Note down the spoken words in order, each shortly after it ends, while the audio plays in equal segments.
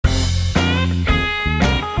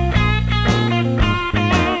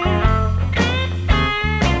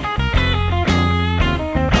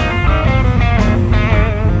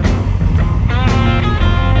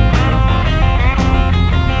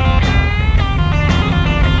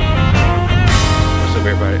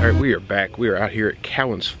Alright, we are back. We are out here at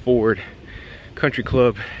Cowan's Ford Country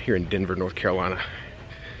Club here in Denver, North Carolina.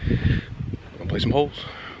 We're gonna play some holes,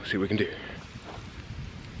 see what we can do.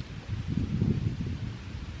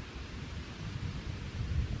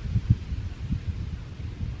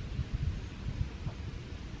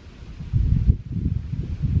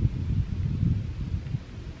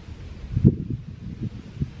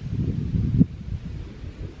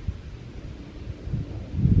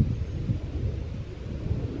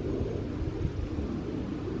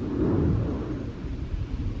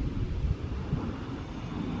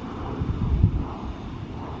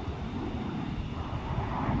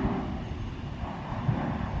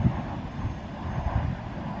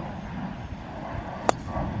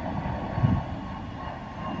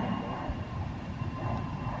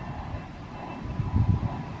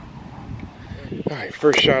 All right,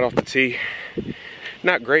 first shot off the tee.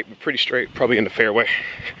 Not great, but pretty straight, probably in the fairway.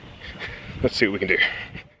 Let's see what we can do.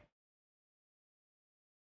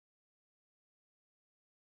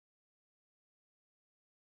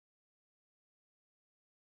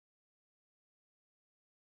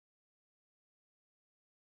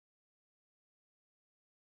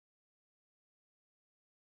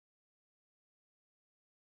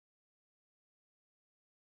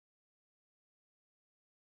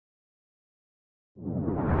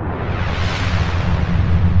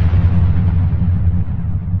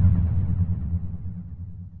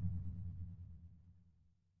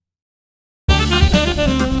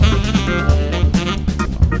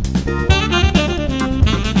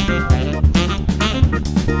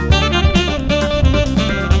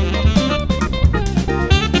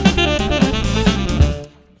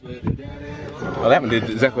 Well, that one did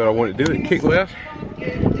exactly what I wanted to do. It kicked left,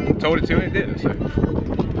 told it to, and it didn't. So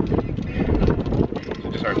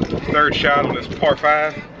just our third shot on this par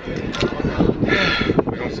 5.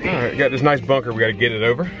 We're gonna see. All right, got this nice bunker. We got to get it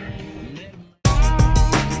over.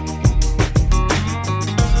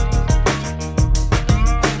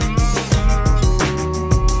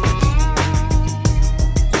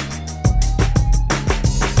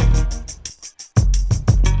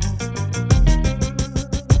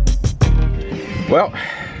 Well,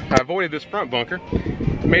 I avoided this front bunker,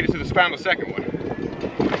 made it to this final second one,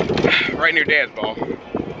 right near Dad's ball.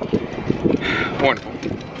 Wonderful.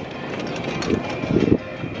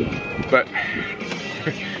 But,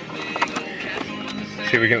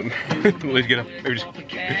 see if we can at least get up, maybe just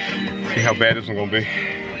see how bad this one's gonna be.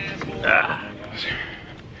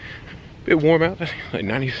 Bit warm out, like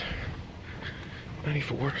 90s,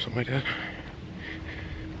 94, something like that.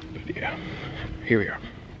 But yeah, here we are.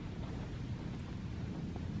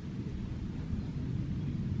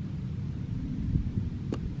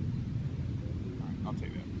 I'll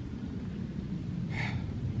take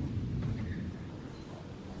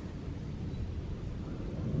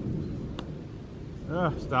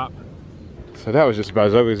that. Stop. So that was just about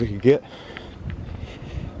as ugly as it could get.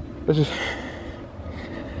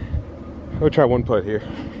 We'll try one putt here.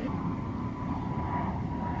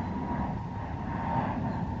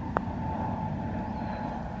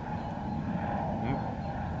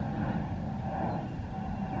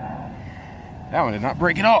 That one did not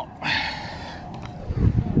break at all.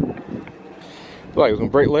 Looked like it was gonna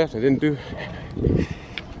break left. I didn't do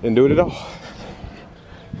it at all.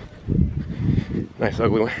 Nice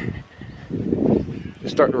ugly one.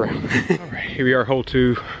 Just start the round. All right, here we are, hole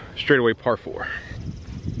 2, straightaway par 4.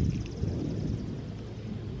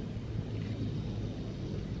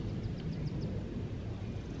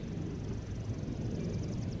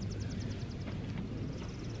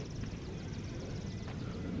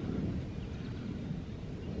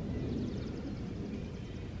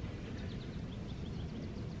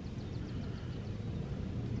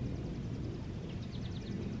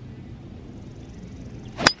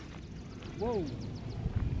 Whoa.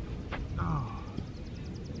 Oh.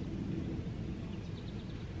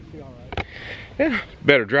 Be all right. Yeah,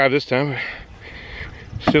 better drive this time.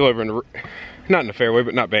 Still over in the, not in the fairway,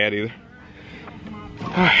 but not bad either. All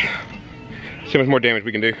right. See how much more damage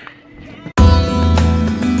we can do.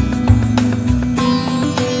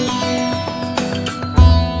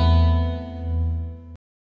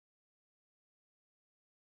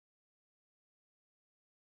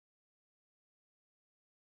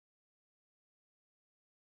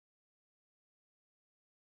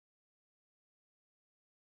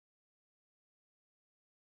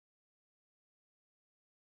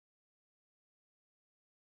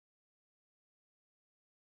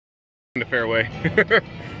 In the fairway.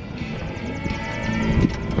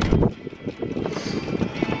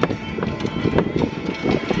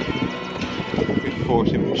 54,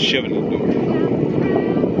 see him shoving the door.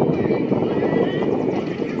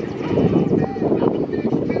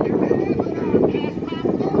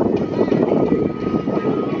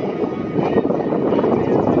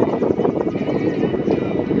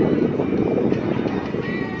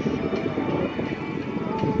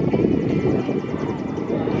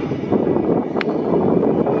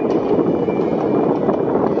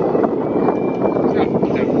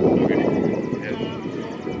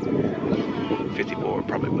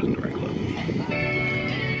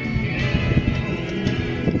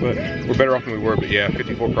 But we're better off than we were, but yeah,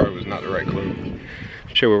 54 probably was not the right clue.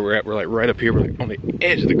 Show where we're at. We're like right up here. We're like on the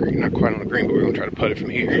edge of the green, not quite on the green, but we're gonna try to putt it from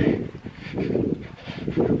here.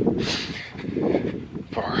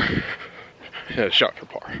 Par. Yeah, a shot for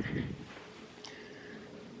par.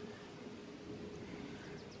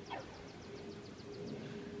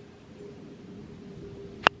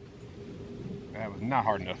 That was not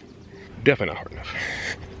hard enough. Definitely not hard enough.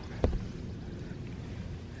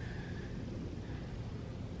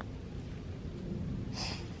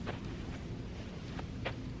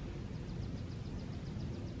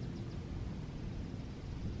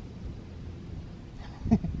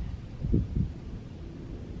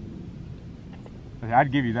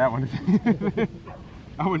 I'd give you that one.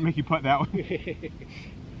 I wouldn't make you putt that one.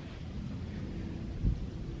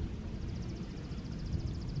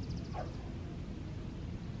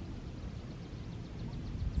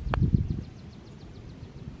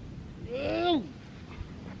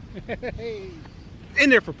 In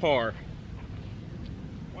there for par.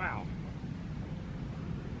 Wow.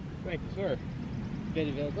 Thank you, sir.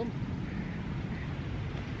 Very welcome.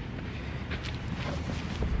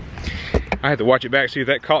 I had to watch it back, see if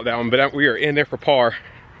that caught that one, but we are in there for par.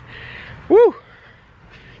 Woo!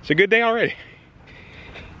 It's a good day already.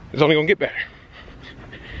 It's only gonna get better.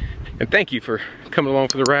 And thank you for coming along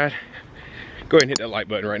for the ride. Go ahead and hit that like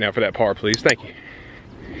button right now for that par, please. Thank you.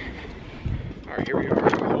 All right, here we are.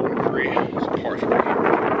 Hole 3. It's a par 3.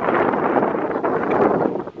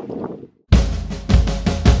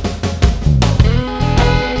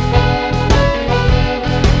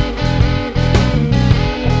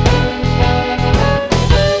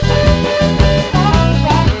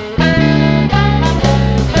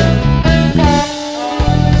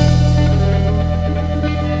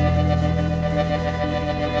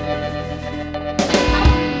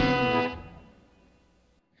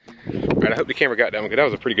 I hope the camera got that one, because that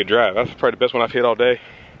was a pretty good drive. That's probably the best one I've hit all day.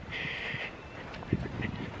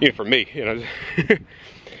 Even for me, you know.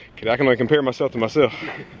 Because I can only compare myself to myself.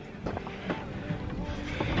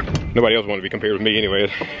 Nobody else wanted to be compared with me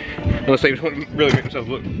anyway. Unless they just want to really make themselves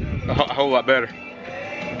look a whole lot better.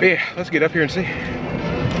 But yeah, let's get up here and see.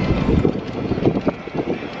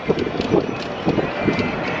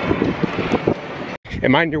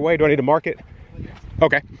 Am I in your way? Do I need to mark it?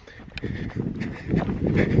 Okay.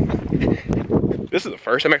 This is the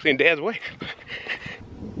first I'm actually in Dad's way.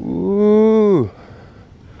 Ooh.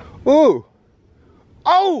 Ooh.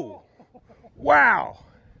 Oh! Wow.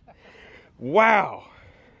 Wow.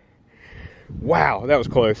 Wow, that was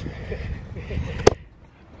close.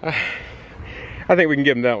 I think we can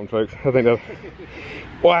give him that one, folks. I think that.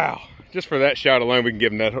 Wow. Just for that shot alone, we can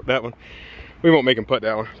give him that one. We won't make him putt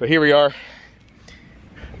that one. So here we are.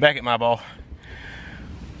 Back at my ball.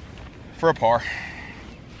 For a par.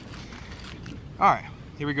 All right,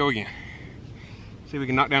 here we go again. See if we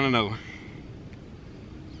can knock down another one.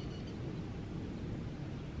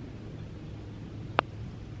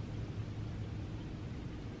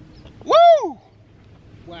 Woo!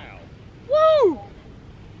 Wow. Woo!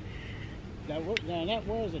 Now that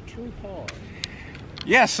was a true par.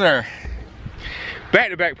 Yes, sir.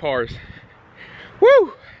 Back-to-back pars.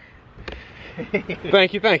 Woo!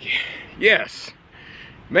 Thank you, thank you. Yes.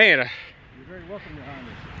 Man. You're very welcome, Your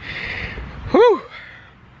Highness. Whew.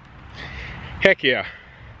 Heck yeah.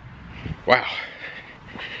 Wow.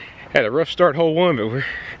 Had a rough start hole 1, but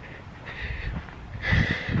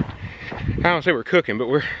I don't say we're cooking, but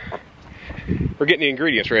we're getting the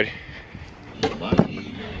ingredients ready.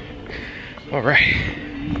 All right.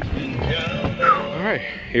 All right,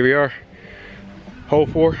 here we are. Hole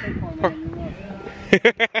 4.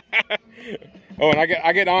 Oh, and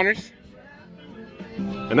I get honors.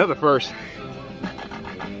 Another first.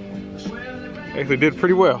 Actually did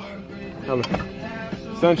pretty well.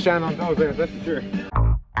 Sunshine on dogs there, that's for sure.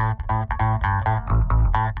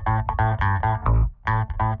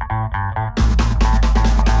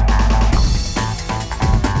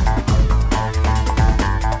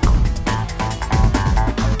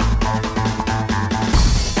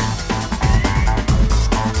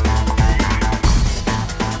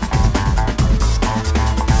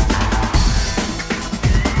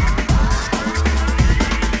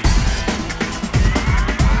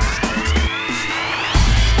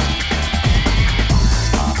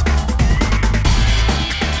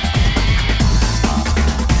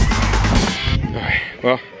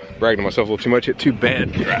 bragging on myself a little too much. Hit 2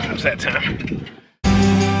 bad drives that time.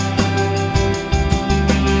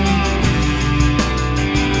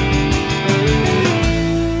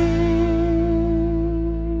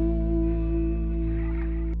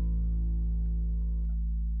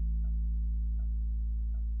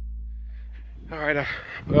 All right,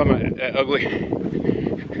 well, I'm at ugly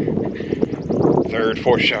 3rd,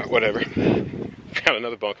 4th shot, whatever. Found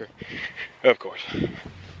another bunker, of course.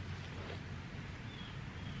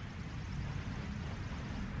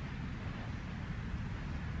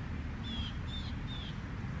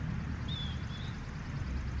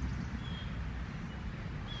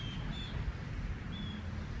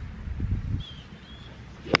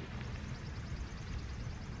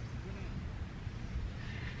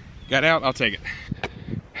 Got out, I'll take it.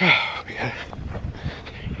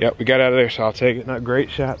 Yep, we got out of there, so I'll take it. Not a great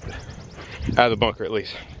shot, but out of the bunker at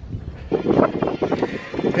least.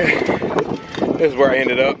 This is where I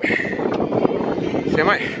ended up. See, I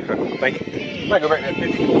might, thank you. I might go back to that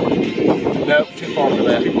 54. Nope, too far for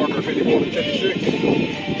that. Too far for 54 to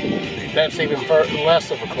 56. That's even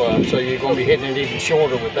less of a club, so you're going to be hitting it even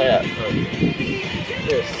shorter with that.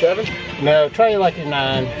 Yeah, 7? No, try it like your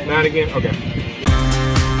 9. 9 again? Okay.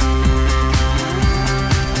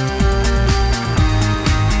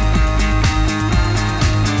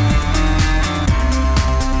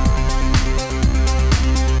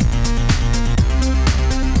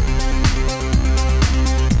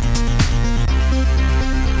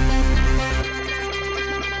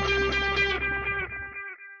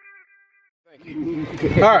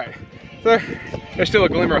 All right, so there's still a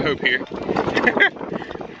glimmer of hope here.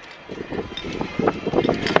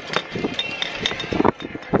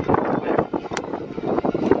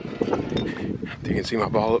 You can see my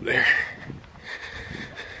ball up there.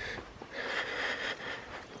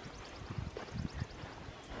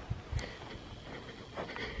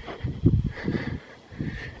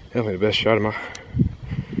 Definitely the best shot of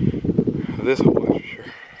this hole, that's for sure.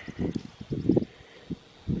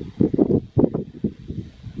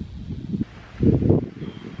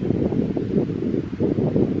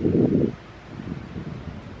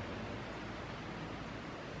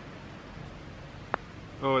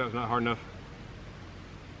 Oh, that was not hard enough.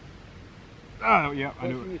 Oh, yeah, I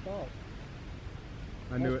knew it.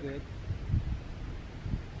 I knew it. Good.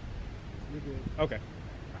 You're good. Okay.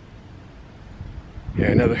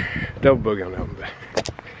 Yeah, another double bogey on that one, but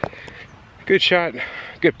good shot,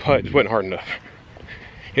 good putt. It wasn't hard enough.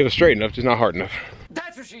 It was straight enough, just not hard enough.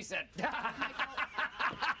 That's what she said.